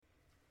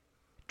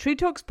Tree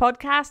Talks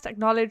podcast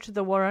acknowledge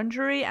the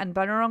Wurundjeri and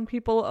Bunurong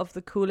people of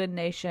the Kulin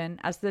Nation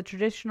as the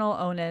traditional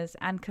owners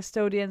and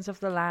custodians of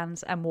the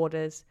lands and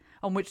waters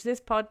on which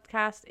this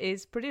podcast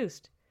is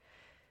produced.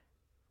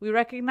 We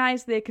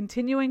recognize their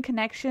continuing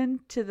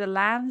connection to the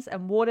lands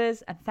and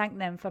waters and thank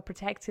them for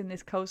protecting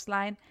this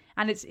coastline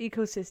and its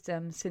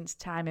ecosystem since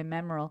time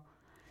immemorial.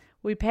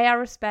 We pay our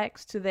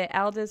respects to their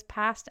elders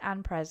past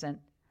and present.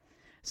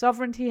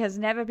 Sovereignty has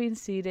never been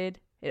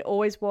ceded. It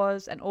always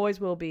was and always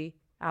will be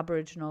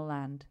Aboriginal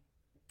land.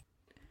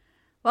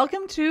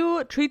 Welcome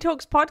to Tree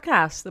Talks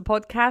podcast, the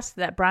podcast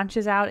that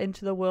branches out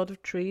into the world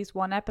of trees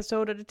one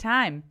episode at a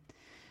time.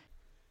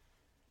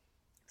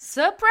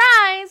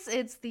 Surprise!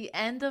 It's the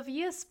end of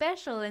year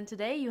special, and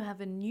today you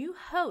have a new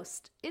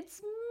host.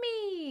 It's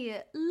me,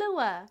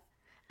 Lua,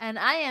 and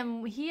I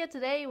am here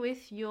today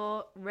with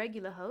your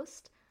regular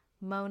host,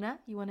 Mona.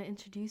 You want to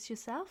introduce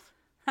yourself?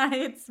 Hi,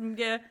 it's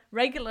your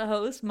regular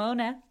host,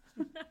 Mona.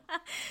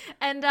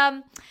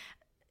 And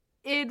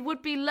it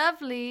would be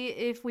lovely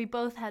if we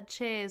both had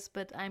chairs,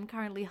 but I'm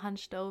currently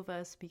hunched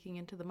over speaking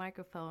into the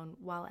microphone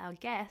while our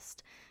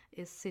guest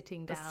is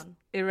sitting down. That's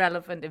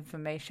irrelevant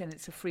information.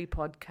 It's a free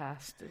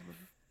podcast.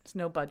 There's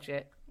no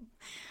budget.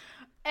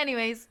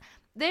 Anyways,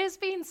 there's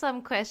been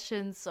some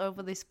questions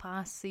over this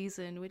past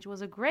season, which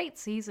was a great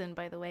season,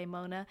 by the way,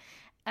 Mona.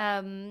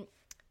 Some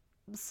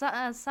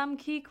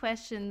key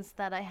questions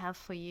that I have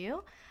for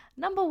you.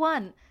 Number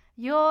one,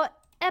 your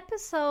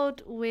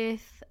episode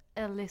with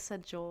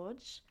Alyssa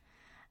George.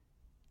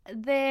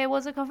 There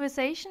was a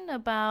conversation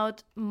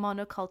about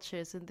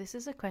monocultures, and this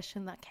is a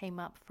question that came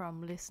up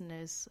from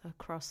listeners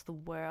across the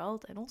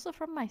world and also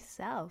from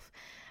myself.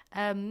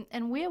 And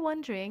we're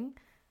wondering,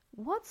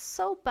 what's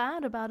so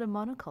bad about a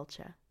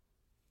monoculture?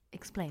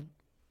 Explain.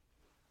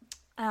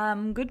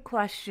 Good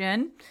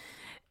question.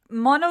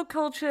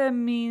 Monoculture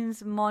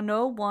means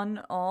mono,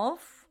 one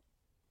of,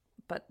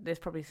 but there's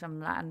probably some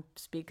Latin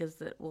speakers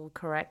that will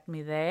correct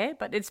me there,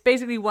 but it's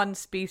basically one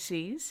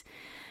species.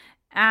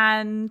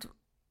 And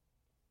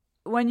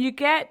when you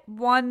get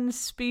one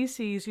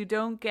species, you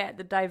don't get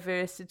the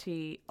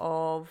diversity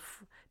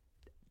of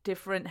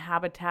different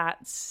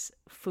habitats,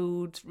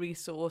 foods,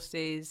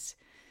 resources.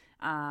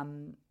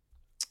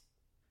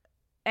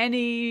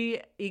 Any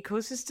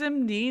ecosystem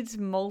needs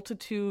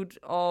multitude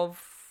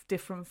of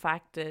different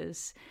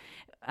factors,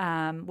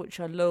 which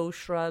are low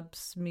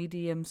shrubs,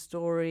 medium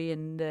story,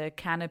 and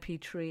canopy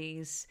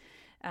trees.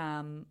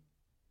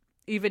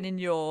 Even in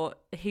your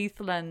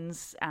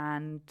heathlands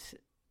and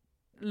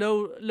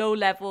low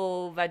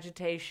level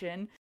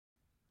vegetation.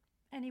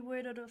 Any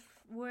word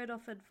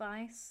of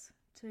advice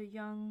to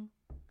young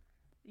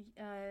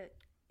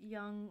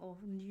or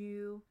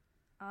new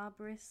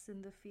arborists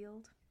in the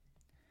field,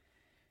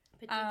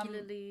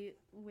 particularly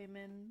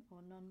women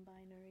or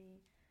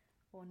non-binary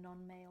or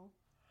non-male?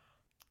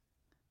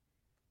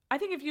 I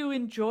think if you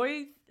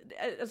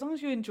as long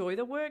as you enjoy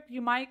the work,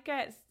 you might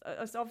get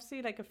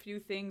obviously like a few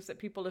things that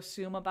people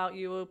assume about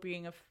you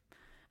being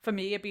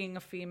being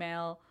a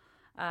female.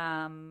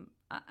 And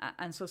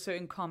so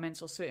certain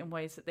comments or certain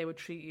ways that they would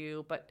treat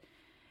you, but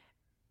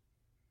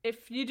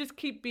if you just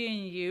keep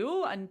being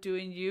you and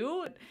doing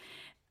you,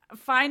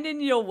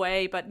 finding your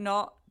way, but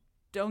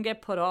don't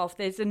get put off.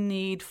 There's a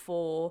need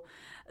for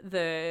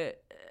the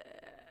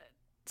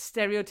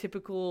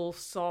stereotypical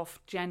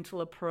soft,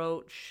 gentle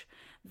approach,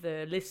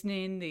 the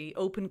listening, the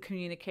open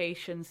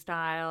communication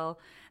style.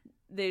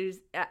 And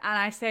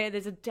I say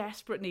there's a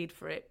desperate need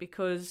for it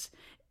because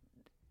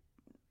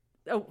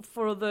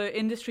for the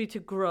industry to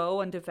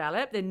grow and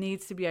develop, there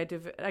needs to be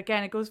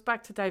again, it goes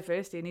back to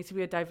diversity. There needs to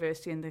be a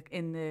diversity in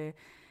the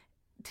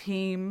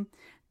team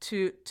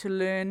to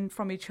learn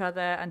from each other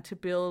and to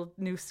build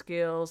new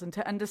skills and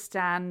to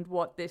understand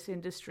what this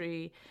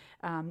industry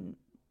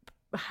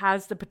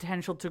has the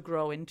potential to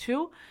grow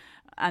into.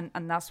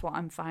 And that's what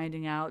I'm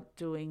finding out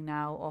doing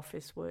now,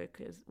 office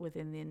work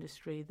within the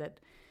industry,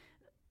 that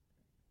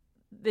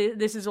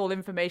this is all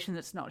information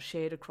that's not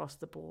shared across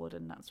the board,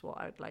 and that's what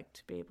I'd like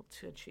to be able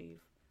to achieve.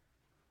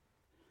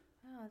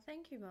 Oh,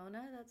 thank you,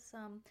 Mona. That's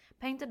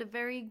painted a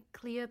very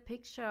clear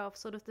picture of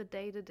sort of the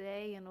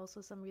day-to-day and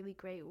also some really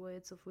great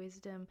words of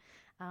wisdom,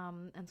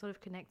 and sort of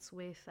connects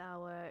with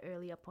our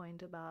earlier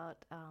point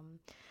about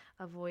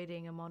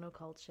avoiding a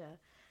monoculture,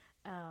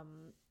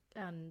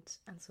 and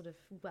sort of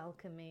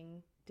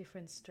welcoming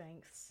different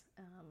strengths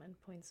and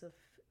points of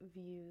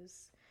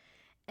views.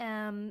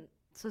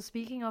 So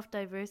speaking of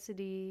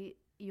diversity,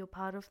 you're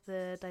part of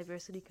the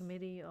diversity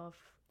committee of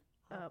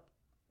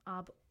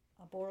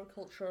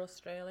Arboriculture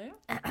Australia.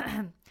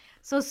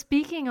 So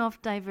speaking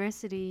of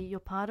diversity, you're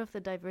part of the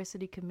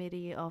diversity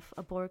committee of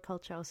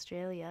Arboriculture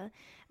Australia.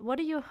 What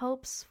are your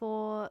hopes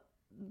for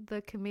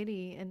the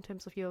committee in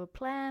terms of your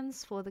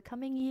plans for the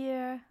coming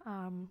year,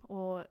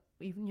 or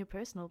even your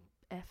personal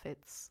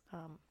efforts?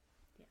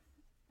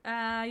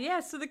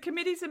 So the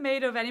committees are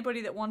made of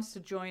anybody that wants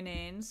to join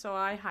in. So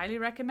I highly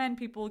recommend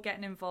people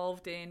getting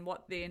involved in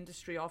what the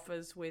industry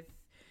offers with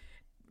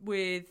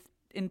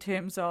in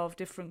terms of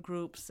different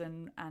groups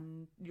and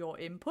your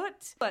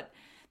input. But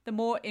the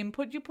more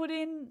input you put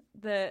in,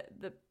 the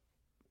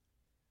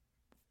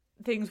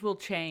things will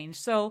change.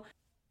 So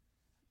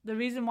the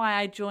reason why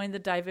I joined the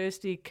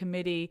diversity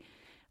committee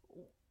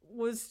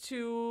was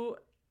to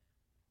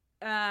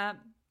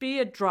be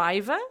a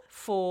driver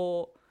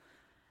for,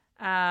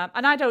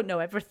 and I don't know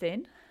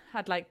everything.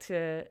 I'd like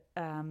to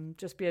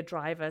just be a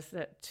driver,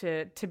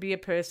 to be a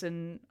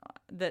person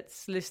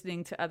that's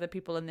listening to other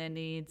people and their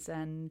needs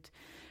and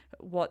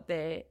what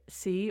they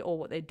see or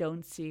what they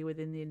don't see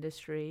within the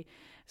industry.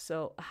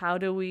 So how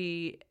do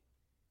we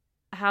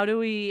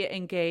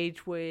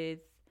engage with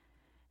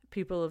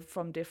people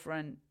from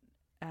different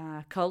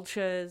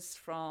cultures,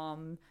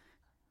 from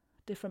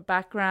different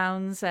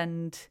backgrounds,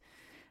 and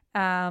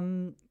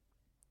help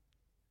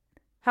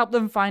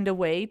them find a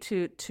way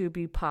to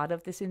be part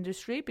of this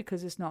industry,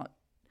 because it's not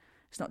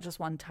just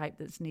one type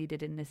that's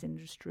needed in this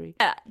industry.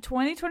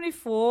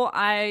 2024,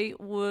 I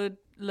would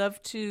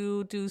love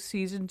to do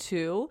season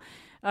 2.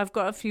 I've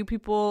got a few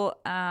people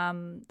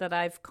that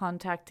I've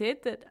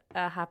contacted that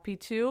are happy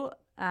to,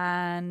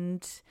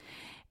 and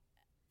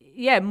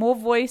yeah, more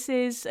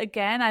voices.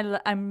 Again,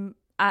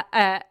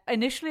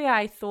 initially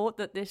I thought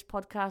that this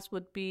podcast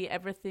would be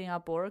everything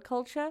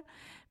arboriculture,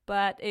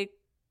 but it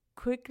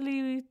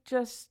quickly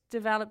just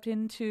developed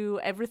into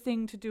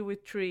everything to do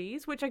with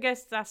trees, which I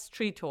guess that's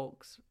Tree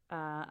Talks.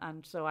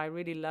 And so I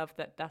really love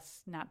that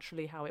that's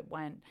naturally how it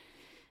went.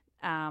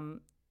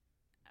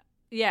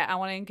 Yeah, I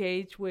want to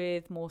engage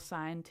with more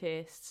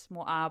scientists,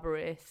 more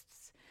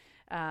arborists,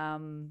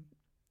 and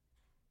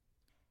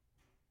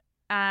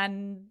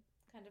kind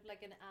of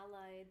like an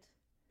allied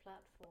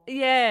platform.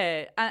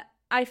 Yeah,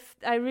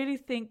 I really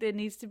think there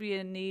needs to be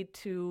a need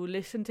to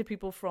listen to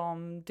people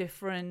from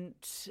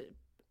different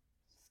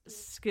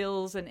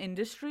skills and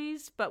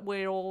industries, but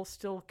we're all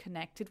still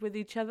connected with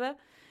each other.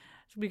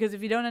 Because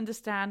if you don't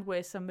understand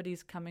where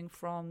somebody's coming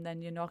from,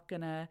 then you're not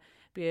going to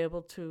be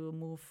able to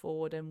move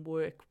forward and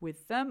work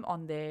with them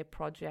on their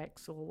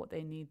projects or what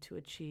they need to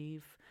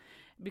achieve.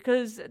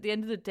 Because at the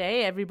end of the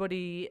day,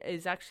 everybody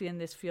is actually in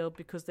this field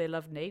because they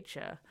love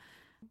nature.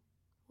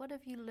 What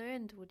have you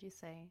learned, would you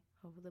say,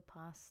 over the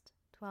past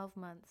 12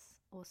 months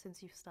or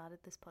since you've started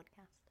this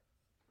podcast?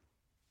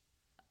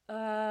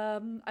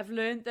 I've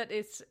learned that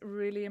it's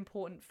really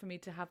important for me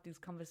to have these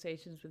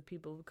conversations with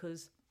people,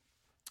 because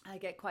I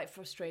get quite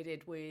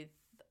frustrated with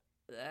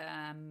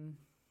the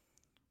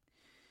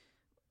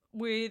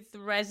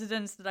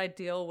residents that I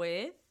deal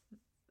with,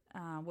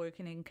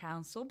 working in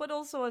council, but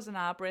also as an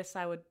arborist,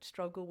 I would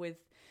struggle with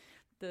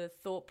the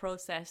thought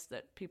process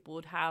that people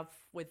would have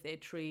with their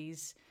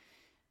trees,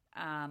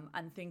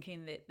 and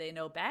thinking that they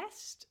know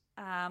best.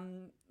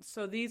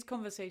 So these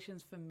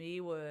conversations for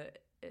me were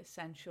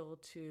essential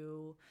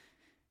to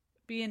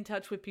be in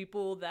touch with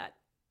people that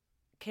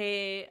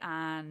care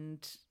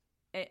and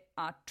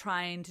are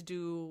trying to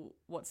do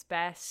what's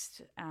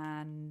best,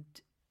 and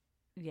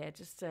yeah,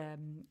 just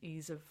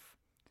ease of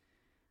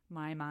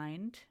my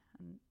mind.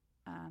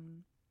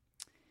 And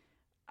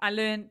I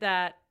learned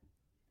that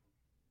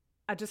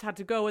I just had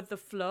to go with the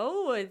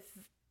flow with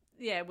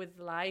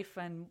life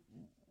and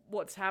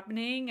what's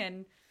happening,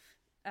 and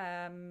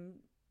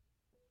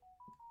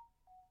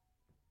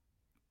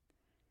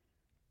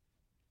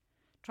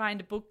trying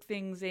to book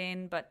things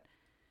in, but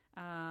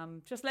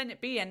just letting it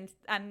be, and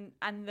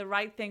the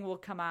right thing will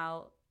come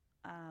out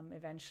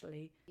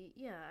eventually.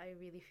 Yeah, I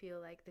really feel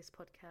like this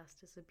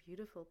podcast is a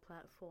beautiful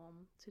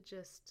platform to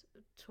just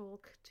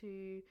talk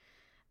to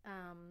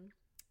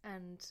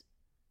and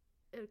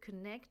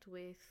connect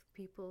with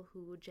people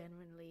who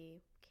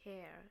genuinely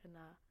care and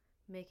are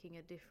making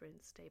a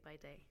difference day by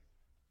day.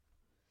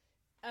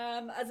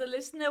 As a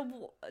listener,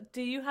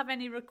 do you have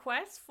any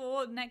requests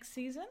for next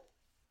season?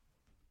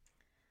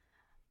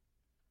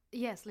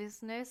 Yes,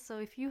 listeners, so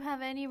if you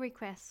have any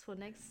requests for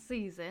next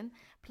season,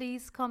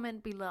 please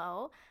comment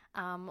below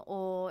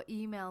or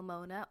email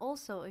Mona.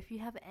 Also, if you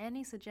have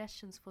any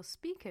suggestions for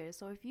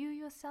speakers, or if you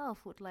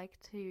yourself would like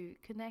to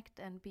connect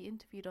and be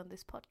interviewed on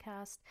this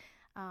podcast,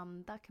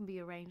 that can be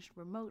arranged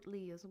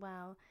remotely as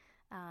well.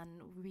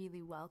 And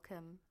really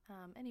welcome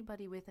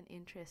anybody with an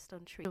interest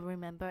on trees.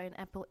 Remember, in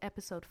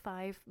episode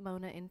 5,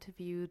 Mona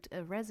interviewed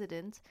a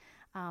resident,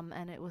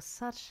 and it was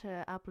such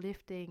an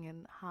uplifting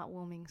and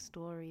heartwarming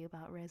story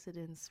about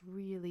residents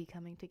really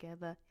coming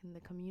together in the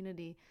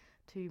community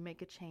to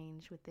make a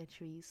change with their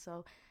trees.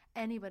 So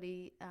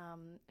anybody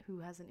who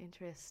has an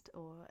interest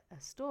or a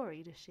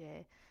story to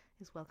share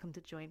is welcome to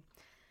join.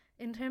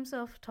 In terms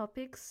of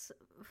topics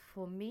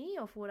for me,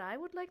 of what I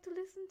would like to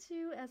listen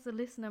to as a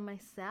listener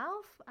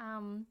myself,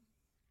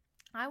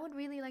 I would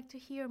really like to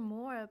hear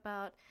more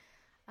about,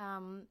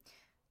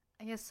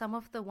 I guess, some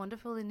of the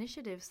wonderful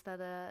initiatives that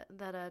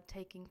are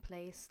taking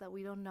place that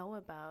we don't know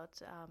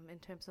about in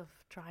terms of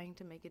trying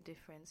to make a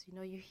difference. You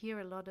know, you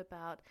hear a lot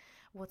about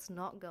what's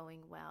not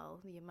going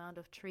well, the amount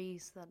of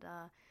trees that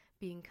are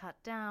being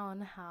cut down,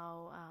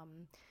 how,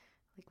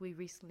 like we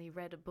recently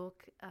read a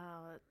book,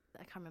 I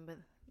can't remember,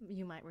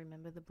 you might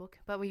remember the book,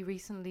 but we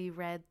recently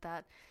read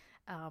that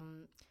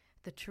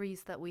the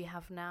trees that we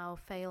have now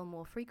fail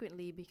more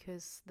frequently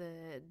because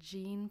the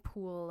gene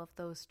pool of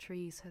those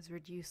trees has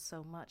reduced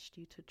so much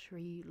due to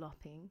tree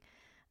lopping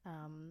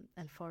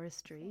and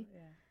forestry.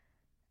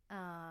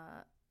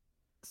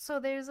 So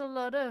there's a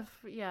lot of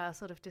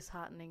sort of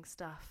disheartening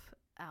stuff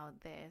out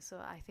there. So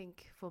I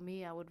think for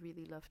me, I would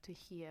really love to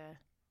hear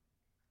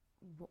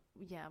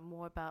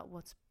more about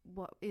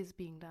what is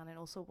being done, and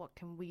also what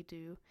can we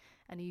do,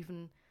 and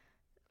even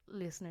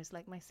listeners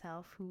like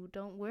myself who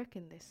don't work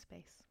in this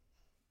space.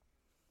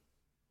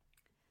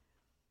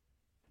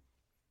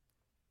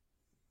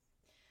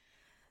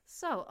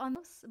 So on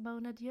those,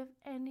 Mona, do you have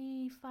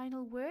any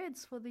final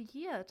words for the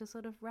year to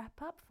sort of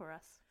wrap up for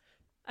us?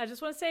 I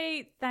just want to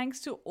say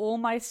thanks to all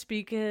my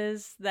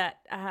speakers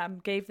that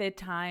gave their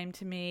time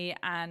to me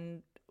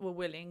and were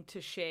willing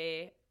to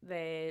share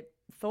their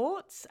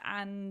thoughts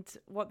and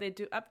what they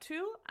do up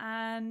to.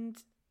 And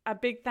a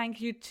big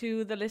thank you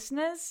to the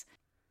listeners.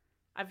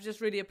 I've just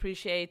really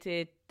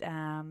appreciated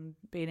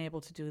being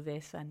able to do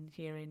this and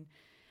hearing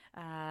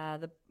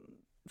the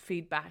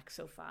feedback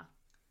so far.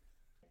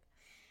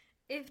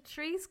 If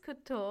trees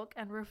could talk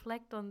and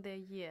reflect on their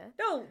year,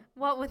 no,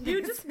 what would they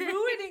you're just say?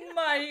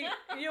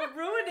 You're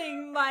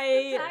ruining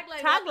my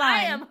tagline. Well,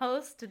 I am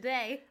host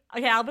today.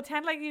 Okay, I'll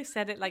pretend like you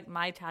said it like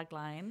my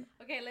tagline.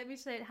 Okay, let me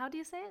say it. How do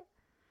you say it?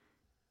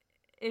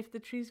 If the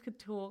trees could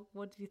talk,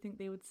 what do you think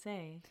they would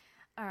say?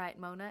 All right,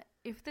 Mona.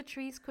 If the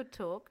trees could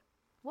talk,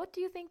 what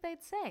do you think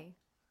they'd say?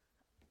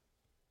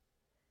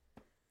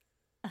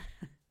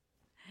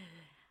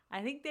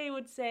 I think they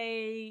would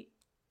say,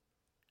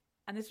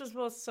 and this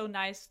was so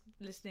nice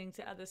listening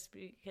to other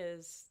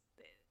speakers,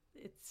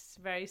 it's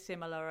very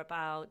similar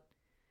about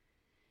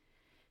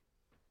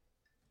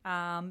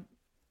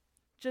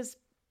just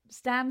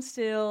stand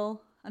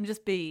still and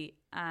just be,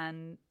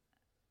 and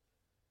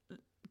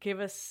give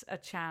us a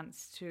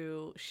chance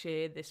to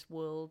share this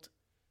world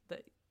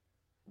that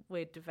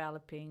we're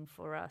developing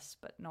for us,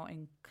 but not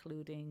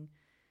including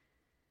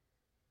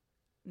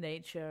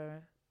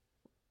nature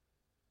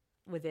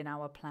within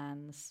our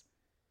plans.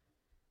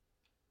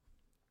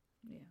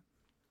 Yeah.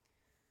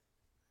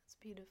 That's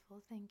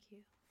beautiful. Thank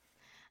you.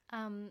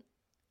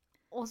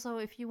 Also,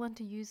 if you want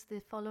to use the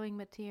following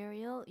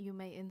material, you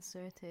may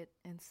insert it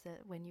instead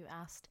when you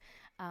asked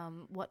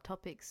what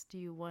topics do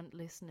you want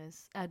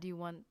listeners, do you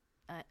want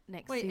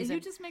next season. Wait, are you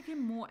just making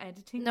more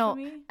editing No, for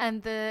me?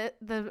 and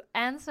the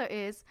answer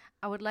is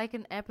I would like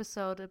an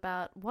episode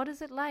about what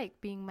is it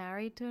like being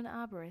married to an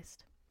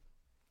arborist.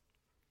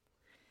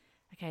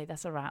 Okay,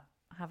 that's a wrap.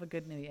 Have a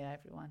good New Year,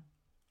 everyone.